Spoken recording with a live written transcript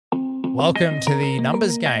Welcome to the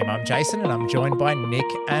Numbers Game. I'm Jason and I'm joined by Nick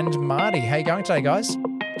and Marty. How you going today, guys?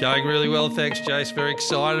 Going really well, thanks, Jace. Very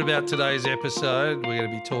excited about today's episode. We're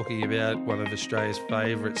going to be talking about one of Australia's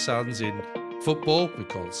favourite sons in football. We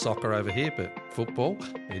call it soccer over here, but football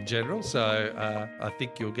in general. So I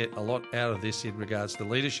think you'll get a lot out of this in regards to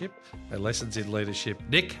leadership and lessons in leadership.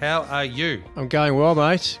 Nick, how are you? I'm going well,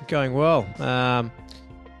 mate. Going well.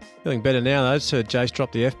 Feeling better now, though. So Jace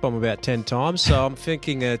dropped the F-bomb about 10 times. So I'm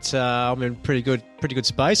thinking that I'm in pretty good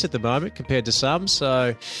space at the moment compared to some.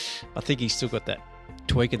 So I think he's still got that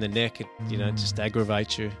tweak in the neck. It, just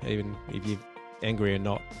aggravates you, even if you're angry or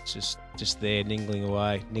not. It's just there niggling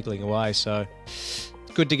away. So it's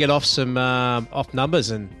good to get off some off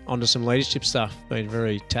numbers and onto some leadership stuff. Been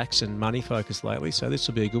very tax and money focused lately. So this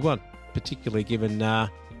will be a good one, particularly given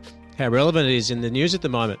how relevant it is in the news at the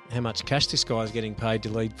moment, how much cash this guy is getting paid to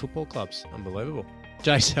lead football clubs. Unbelievable.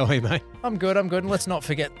 Jace, how are you, mate? I'm good. And let's not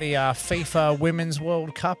forget the FIFA Women's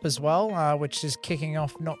World Cup as well, which is kicking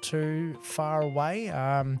off not too far away.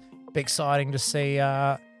 Be exciting to see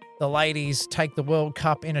the ladies take the World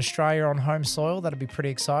Cup in Australia on home soil. That'll be pretty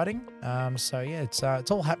exciting. It's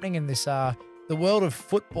all happening in this the world of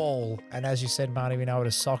football. And as you said, Marty, we know it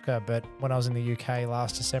as soccer, but when I was in the UK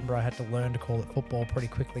last December, I had to learn to call it football pretty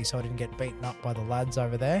quickly so I didn't get beaten up by the lads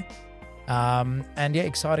over there.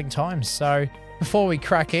 Exciting times. So before we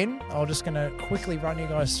crack in, I'm just going to quickly run you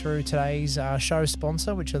guys through today's show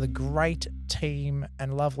sponsor, which are the great team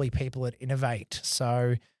and lovely people at Innovate.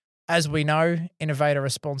 So as we know, Innovate are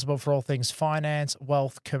responsible for all things finance,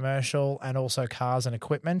 wealth, commercial, and also cars and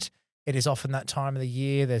equipment. It is often that time of the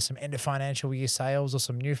year. There's some end of financial year sales or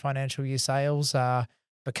some new financial year sales for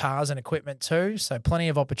cars and equipment too. So plenty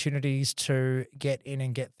of opportunities to get in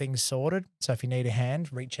and get things sorted. So if you need a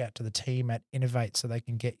hand, reach out to the team at Innovate so they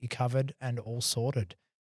can get you covered and all sorted.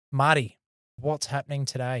 Marty, what's happening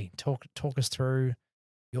today? Talk us through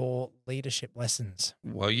your leadership lessons.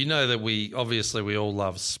 Well, you know that we all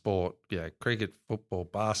love sport. Yeah, cricket, football,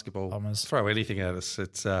 basketball. Bombers. Throw anything at us.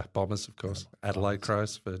 It's Bombers, of course. Adelaide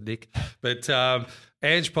Crows for Nick. But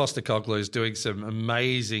Ange Postecoglou is doing some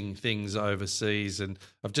amazing things overseas, and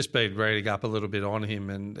I've just been reading up a little bit on him,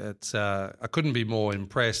 and it's I couldn't be more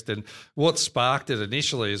impressed. And what sparked it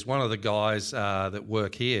initially is one of the guys that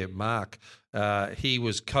work here, Mark. He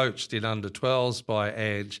was coached in under-12s by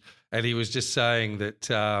Ange, and he was just saying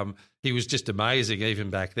that he was just amazing even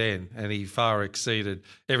back then, and he far exceeded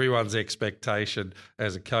everyone's expectation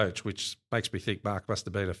as a coach, which makes me think Mark must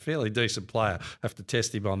have been a fairly decent player. I have to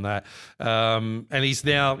test him on that. And he's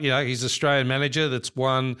now, he's Australian manager that's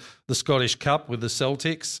won the Scottish Cup with the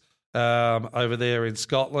Celtics over there in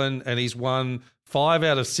Scotland, and he's won 5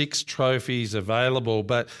 out of 6 trophies available.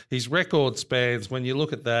 But his record spans, when you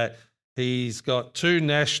look at that, he's got 2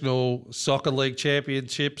 National Soccer League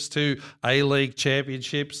championships, 2 A-League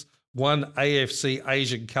championships, 1 AFC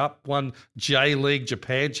Asian Cup, 1 J-League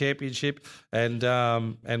Japan championship, and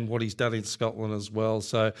what he's done in Scotland as well.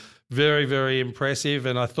 So very, very impressive.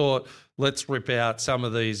 And I thought, let's rip out some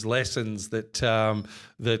of these lessons that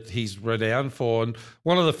that he's renowned for. And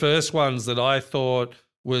one of the first ones that I thought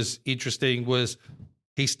was interesting was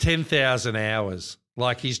his 10,000 hours.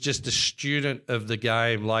 Like, he's just a student of the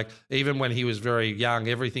game. Like, even when he was very young,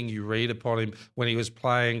 everything you read upon him when he was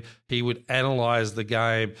playing, he would analyse the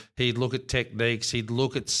game. He'd look at techniques. He'd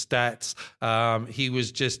look at stats. He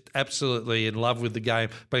was just absolutely in love with the game,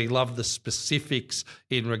 but he loved the specifics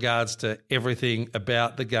in regards to everything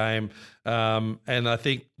about the game. And I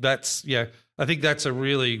think that's, a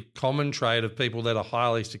really common trait of people that are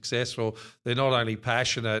highly successful. They're not only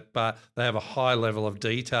passionate, but they have a high level of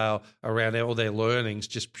detail around all their learnings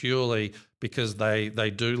just purely because they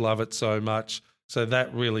do love it so much. So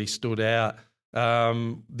that really stood out.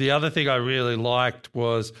 The other thing I really liked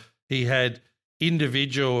was he had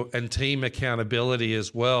individual and team accountability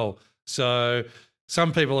as well. So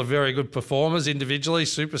some people are very good performers individually,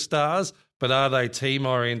 superstars, but are they team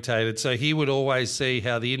orientated? So he would always see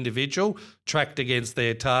how the individual tracked against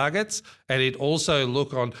their targets, and he'd also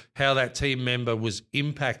look on how that team member was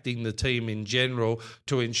impacting the team in general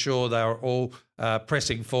to ensure they were all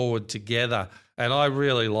pressing forward together. And I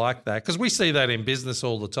really like that because we see that in business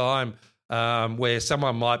all the time, where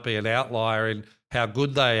someone might be an outlier in how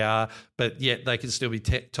good they are, but yet they can still be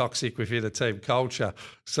toxic within a team culture.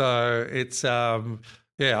 So it's, I don't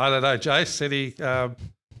know, Jace,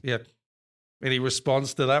 any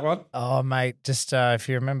response to that one? Oh, mate, just if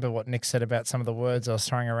you remember what Nick said about some of the words I was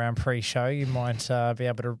throwing around pre-show, you might be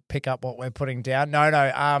able to pick up what we're putting down.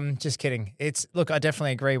 No, just kidding. Look, I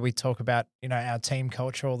definitely agree. We talk about, our team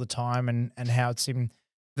culture all the time and how it's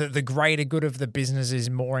the greater good of the business is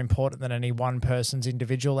more important than any one person's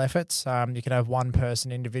individual efforts. You can have one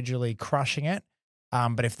person individually crushing it,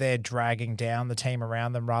 but if they're dragging down the team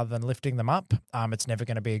around them rather than lifting them up, it's never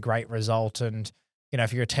going to be a great result. And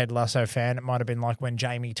if you're a Ted Lasso fan, it might have been like when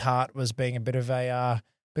Jamie Tart was being a bit of a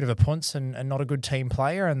punce and not a good team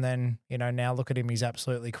player, and then now look at him, he's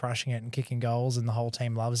absolutely crushing it and kicking goals, and the whole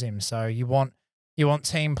team loves him. So you want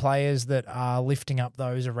team players that are lifting up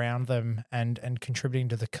those around them and contributing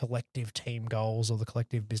to the collective team goals or the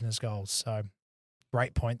collective business goals. So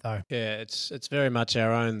great point, though. Yeah, it's very much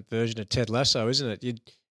our own version of Ted Lasso, isn't it?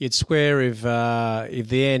 You'd swear if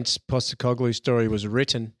the Ange Postecoglou story was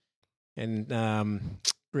written into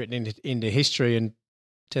history, and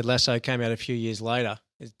Ted Lasso came out a few years later,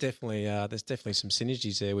 there's definitely some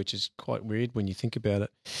synergies there, which is quite weird when you think about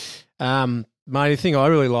it. Mate, the thing I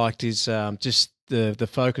really liked is just the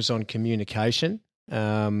focus on communication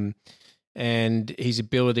and his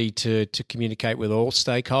ability to communicate with all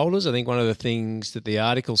stakeholders. I think one of the things that the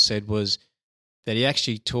article said was that he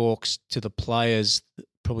actually talks to the players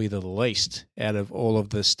probably the least out of all of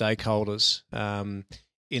the stakeholders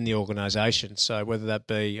in the organisation. So whether that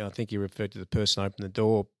be, I think you referred to the person opening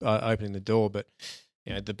the door, but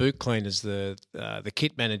the boot cleaners, the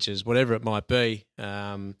kit managers, whatever it might be,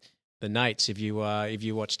 the Nates, if you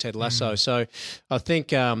watch Ted Lasso. So I think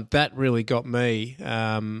that really got me.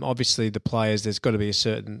 Obviously, the players, there's got to be a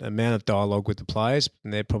certain amount of dialogue with the players,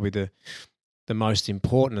 and they're probably the most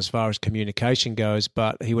important as far as communication goes.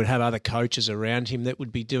 But he would have other coaches around him that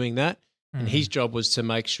would be doing that. And his job was to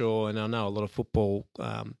make sure, and I know a lot of football,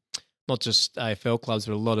 not just AFL clubs,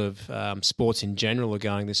 but a lot of sports in general are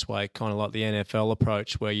going this way, kind of like the NFL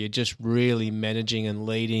approach, where you're just really managing and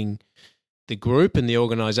leading the group and the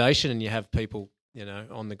organisation, and you have people,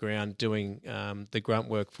 on the ground doing the grunt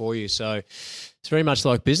work for you. So it's very much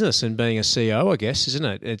like business and being a CEO, I guess, isn't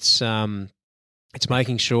it? It's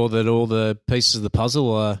making sure that all the pieces of the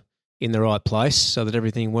puzzle are in the right place so that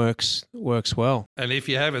everything works well. And if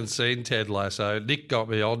you haven't seen Ted Lasso, Nick got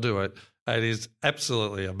me onto it. It is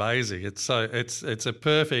absolutely amazing. It's a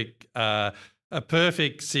perfect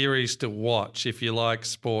series to watch if you like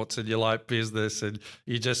sports and you like business and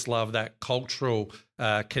you just love that cultural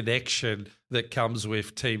connection that comes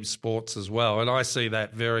with team sports as well. And I see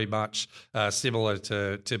that very much similar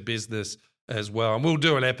to business as well. And we'll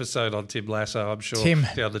do an episode on Tim Lasso, I'm sure,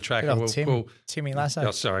 down the track. Timmy Lasso.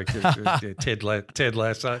 Oh, sorry, Ted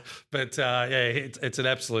Lasso. But it's an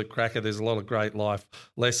absolute cracker. There's a lot of great life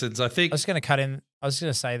lessons. I was going to cut in. I was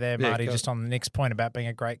going to say there, Marty, just on the next point about being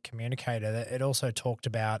a great communicator, that it also talked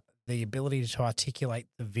about the ability to articulate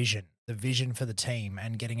the vision for the team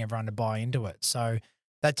and getting everyone to buy into it. So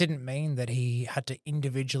that didn't mean that he had to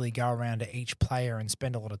individually go around to each player and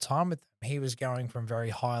spend a lot of time with them. He was going from very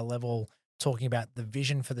high level, talking about the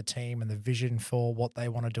vision for the team and the vision for what they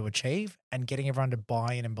wanted to achieve and getting everyone to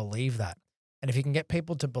buy in and believe that. And if you can get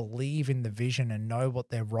people to believe in the vision and know what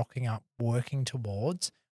they're rocking up, working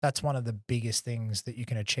towards, that's one of the biggest things that you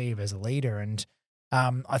can achieve as a leader. And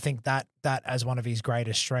I think that as one of his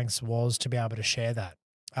greatest strengths was to be able to share that.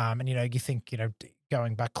 And, you think,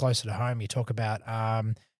 going back closer to home, you talk about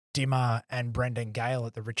Dimmer and Brendan Gale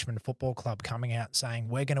at the Richmond Football Club coming out saying,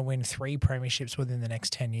 we're going to win 3 premierships within the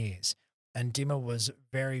next 10 years. And Dimmer was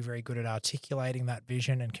very, very good at articulating that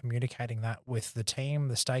vision and communicating that with the team,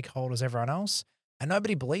 the stakeholders, everyone else. And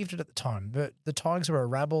nobody believed it at the time. But the Tigers were a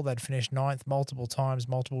rabble. They'd finished 9th multiple times,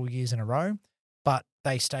 multiple years in a row. But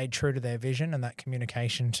they stayed true to their vision and that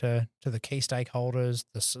communication to the key stakeholders,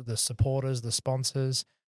 the supporters, the sponsors,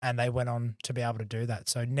 and they went on to be able to do that.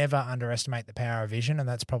 So never underestimate the power of vision, and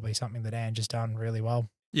that's probably something that Ange has done really well.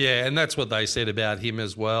 Yeah, and that's what they said about him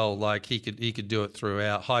as well. Like he could do it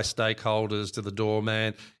throughout. High stakeholders to the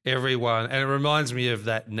doorman, everyone. And it reminds me of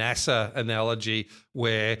that NASA analogy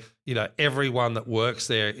where, everyone that works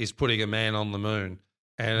there is putting a man on the moon.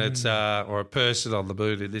 And it's or a person on the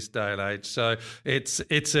moon in this day and age. So it's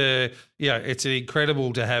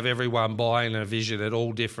incredible to have everyone buying a vision at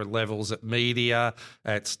all different levels, at media,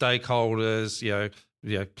 at stakeholders,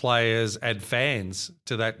 players and fans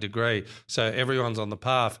to that degree. So everyone's on the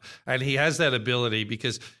path. And he has that ability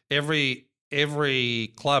because every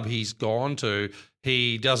club he's gone to,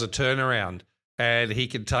 he does a turnaround and he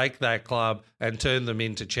can take that club and turn them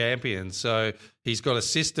into champions. So he's got a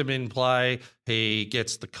system in play. He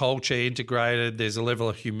gets the culture integrated. There's a level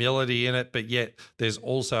of humility in it, but yet there's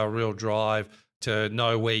also a real drive to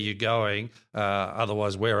know where you're going.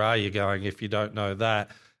 Otherwise, where are you going if you don't know that?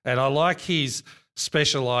 And I like his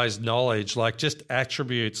specialized knowledge, like just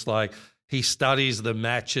attributes like he studies the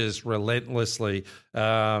matches relentlessly.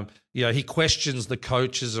 He questions the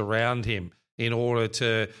coaches around him. in order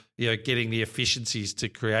to, getting the efficiencies to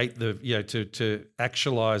create the, to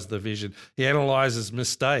actualize the vision. He analyzes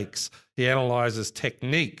mistakes. He analyzes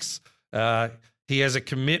techniques. He has a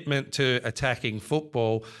commitment to attacking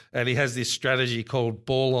football, and he has this strategy called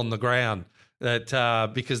ball on the ground.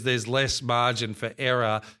 That because there's less margin for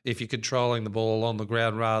error if you're controlling the ball on the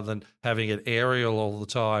ground rather than having it aerial all the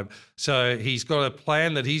time. So he's got a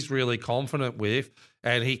plan that he's really confident with,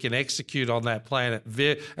 and he can execute on that plan.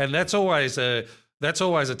 And that's always a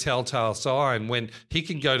telltale sign when he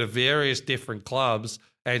can go to various different clubs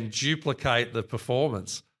and duplicate the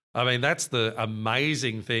performance. I mean, that's the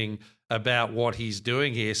amazing thing about what he's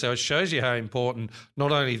doing here. So it shows you how important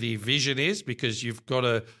not only the vision is, because you've got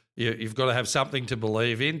to have something to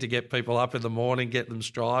believe in to get people up in the morning, get them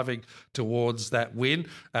striving towards that win.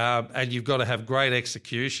 And you've got to have great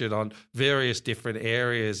execution on various different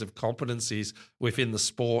areas of competencies within the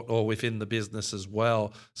sport or within the business as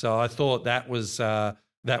well. So I thought that was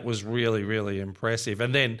really, really impressive.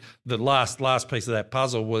 And then the last piece of that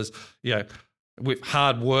puzzle was, with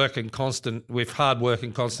hard work and constant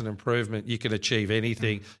improvement, you can achieve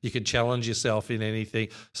anything. You can challenge yourself in anything.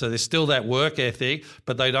 So there's still that work ethic,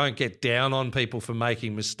 but they don't get down on people for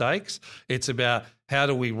making mistakes. It's about how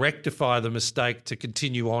do we rectify the mistake to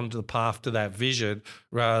continue on to the path to that vision,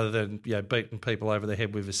 rather than beating people over the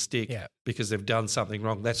head with a stick because they've done something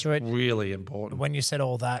wrong. That's really important. When you said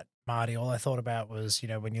all that, Marty, all I thought about was,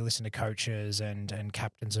 when you listen to coaches and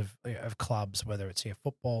captains of clubs, whether it's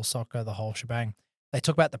football, soccer, the whole shebang, they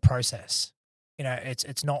talk about the process.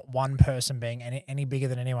 It's not one person being any bigger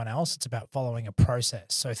than anyone else. It's about following a process.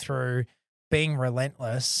 So through being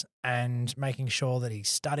relentless and making sure that he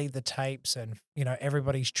studied the tapes and,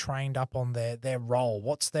 everybody's trained up on their role.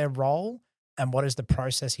 What's their role and what is the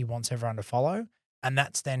process he wants everyone to follow? And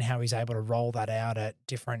that's then how he's able to roll that out at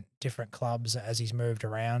different clubs as he's moved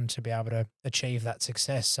around to be able to achieve that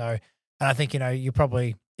success. So, and I think, you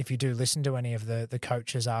probably, if you do listen to any of the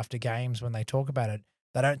coaches after games when they talk about it,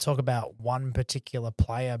 they don't talk about one particular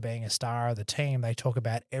player being a star of the team. They talk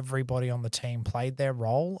about everybody on the team played their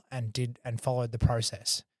role and followed the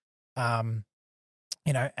process. And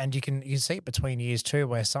you can see it between years too,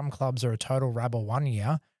 where some clubs are a total rabble one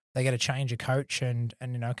year. They get a change of coach and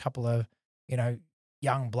a couple of,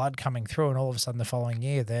 young blood coming through, and all of a sudden the following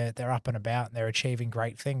year they're up and about and they're achieving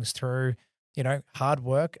great things through, hard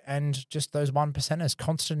work and just those 1%ers,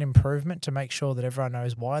 constant improvement to make sure that everyone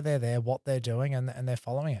knows why they're there, what they're doing, and they're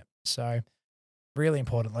following it. So really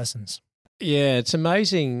important lessons. Yeah, it's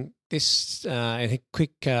amazing. This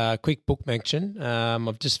quick book mention.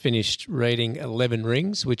 I've just finished reading 11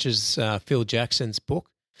 Rings, which is Phil Jackson's book.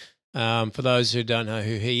 For those who don't know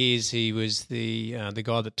who he is, he was the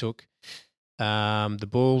guy that took the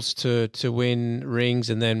Bulls to win rings,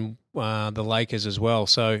 and then the Lakers as well.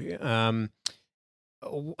 So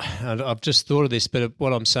I've just thought of this, but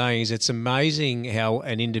what I'm saying is it's amazing how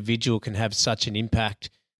an individual can have such an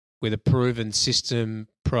impact with a proven system,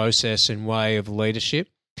 process, and way of leadership.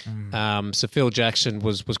 So Phil Jackson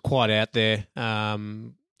was quite out there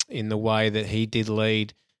in the way that he did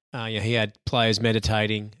lead. He had players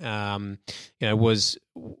meditating.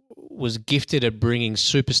 Was gifted at bringing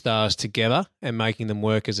superstars together and making them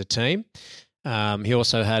work as a team. He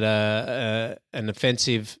also had an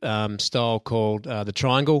offensive style called the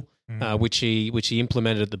triangle, which he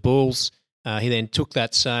implemented at the Bulls. He then took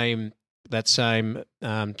that same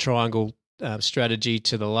triangle strategy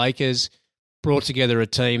to the Lakers, brought together a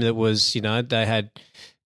team that was, they had,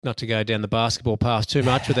 not to go down the basketball path too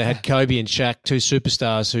much, but they had Kobe and Shaq, two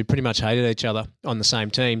superstars who pretty much hated each other on the same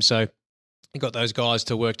team. So he got those guys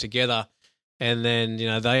to work together, and then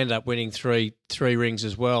they ended up winning three rings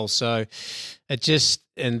as well. So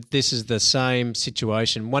and this is the same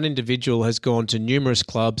situation. One individual has gone to numerous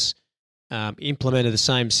clubs, implemented the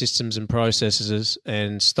same systems and processes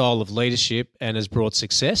and style of leadership, and has brought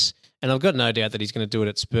success. And I've got no doubt that he's going to do it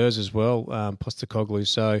at Spurs as well, Postecoglou.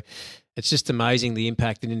 So it's just amazing the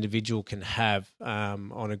impact an individual can have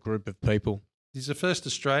on a group of people. He's the first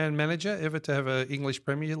Australian manager ever to have an English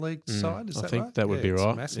Premier League side. Is that right? I think that would be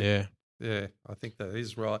right. Massive. Yeah, I think that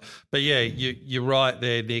is right. But yeah, you're right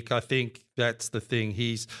there, Nick. I think that's the thing.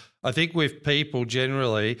 I think with people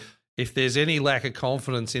generally, if there's any lack of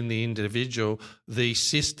confidence in the individual, the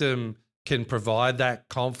system can provide that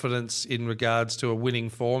confidence in regards to a winning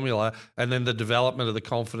formula, and then the development of the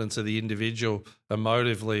confidence of the individual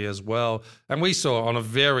emotively as well. And we saw on a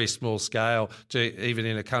very small scale, even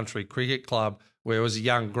in a country cricket club where it was a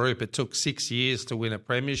young group, it took 6 years to win a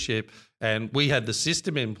premiership, and we had the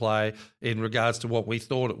system in play in regards to what we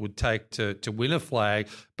thought it would take to win a flag,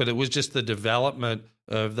 but it was just the development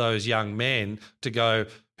of those young men to go,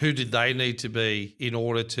 who did they need to be in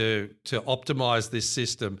order to optimize this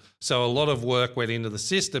system. So a lot of work went into the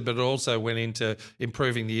system, but it also went into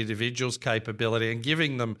improving the individual's capability and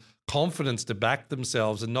giving them confidence to back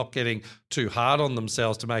themselves and not getting too hard on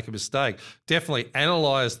themselves to make a mistake. Definitely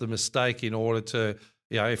analyze the mistake in order to,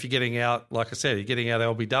 if you're getting out, like I said, you're getting out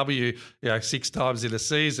LBW, 6 times in a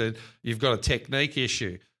season, you've got a technique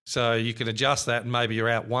issue. So you can adjust that and maybe you're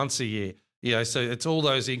out once a year. So it's all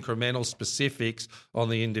those incremental specifics on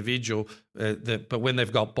the individual, but when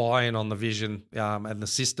they've got buy-in on the vision and the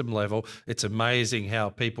system level, it's amazing how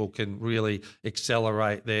people can really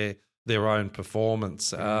accelerate their own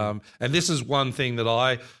performance. And this is one thing that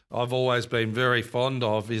I've always been very fond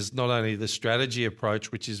of, is not only the strategy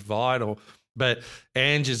approach, which is vital, but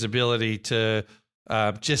Ange's ability to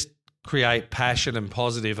just create passion and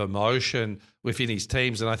positive emotion within his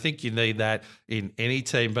teams. And I think you need that in any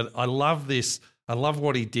team. But I love this. I love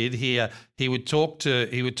what he did here. He would talk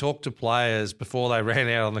to players before they ran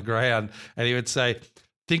out on the ground, and he would say,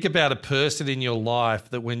 think about a person in your life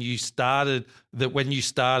that when you started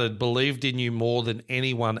believed in you more than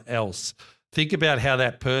anyone else. Think about how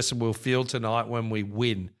that person will feel tonight when we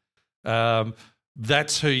win.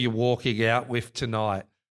 That's who you're walking out with tonight.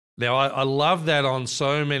 Now, I love that on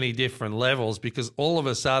so many different levels, because all of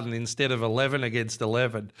a sudden, instead of 11 against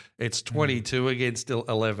 11, it's 22 against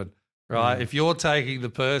 11, right? If you're taking the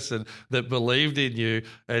person that believed in you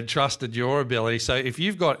and trusted your ability. So if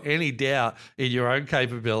you've got any doubt in your own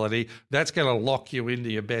capability, that's going to lock you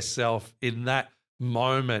into your best self in that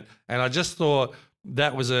moment. And I just thought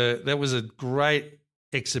that was a great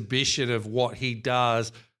exhibition of what he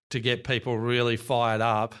does to get people really fired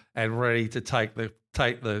up and ready to take the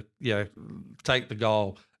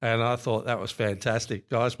goal. And I thought that was fantastic.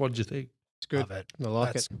 Guys, what did you think? It's good. Love it. I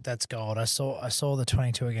like it. That's gold. I saw the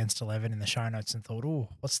 22 against 11 in the show notes and thought, oh,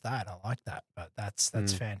 what's that? I like that. But that's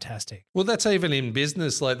fantastic. Well, that's even in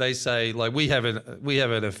business. Like they say, like we have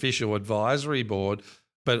an official advisory board,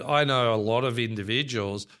 but I know a lot of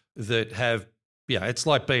individuals that have, it's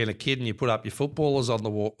like being a kid and you put up your footballers on the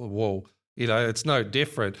wall. It's no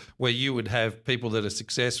different, where you would have people that are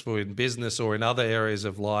successful in business or in other areas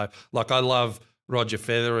of life. Like I love Roger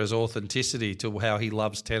Federer's authenticity to how he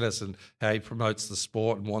loves tennis and how he promotes the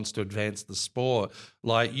sport and wants to advance the sport.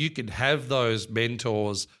 Like you can have those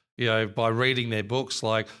mentors, by reading their books,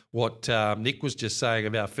 like what Nick was just saying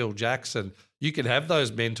about Phil Jackson. You can have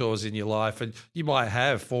those mentors in your life, and you might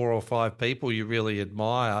have 4 or 5 people you really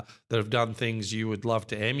admire that have done things you would love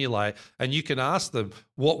to emulate, and you can ask them,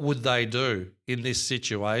 what would they do in this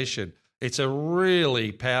situation? It's a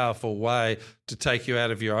really powerful way to take you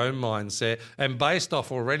out of your own mindset, and based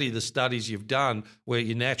off already the studies you've done where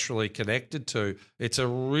you're naturally connected to, it's a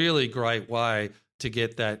really great way to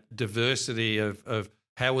get that diversity of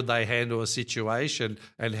how would they handle a situation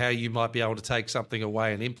and how you might be able to take something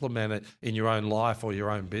away and implement it in your own life or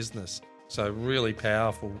your own business. So really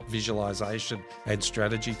powerful visualization and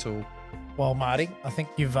strategy tool. Well, Marty, I think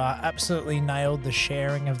you've absolutely nailed the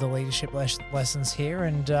sharing of the leadership lessons here,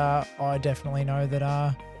 and I definitely know that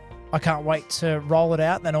I can't wait to roll it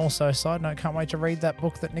out. Then also, side note, can't wait to read that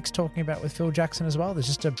book that Nick's talking about with Phil Jackson as well. There's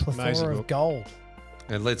just a plethora of gold.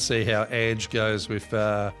 And let's see how Ange goes with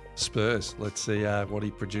Spurs. Let's see what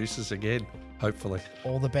he produces again, hopefully.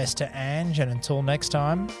 All the best to Ange, and until next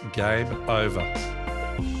time. Game over.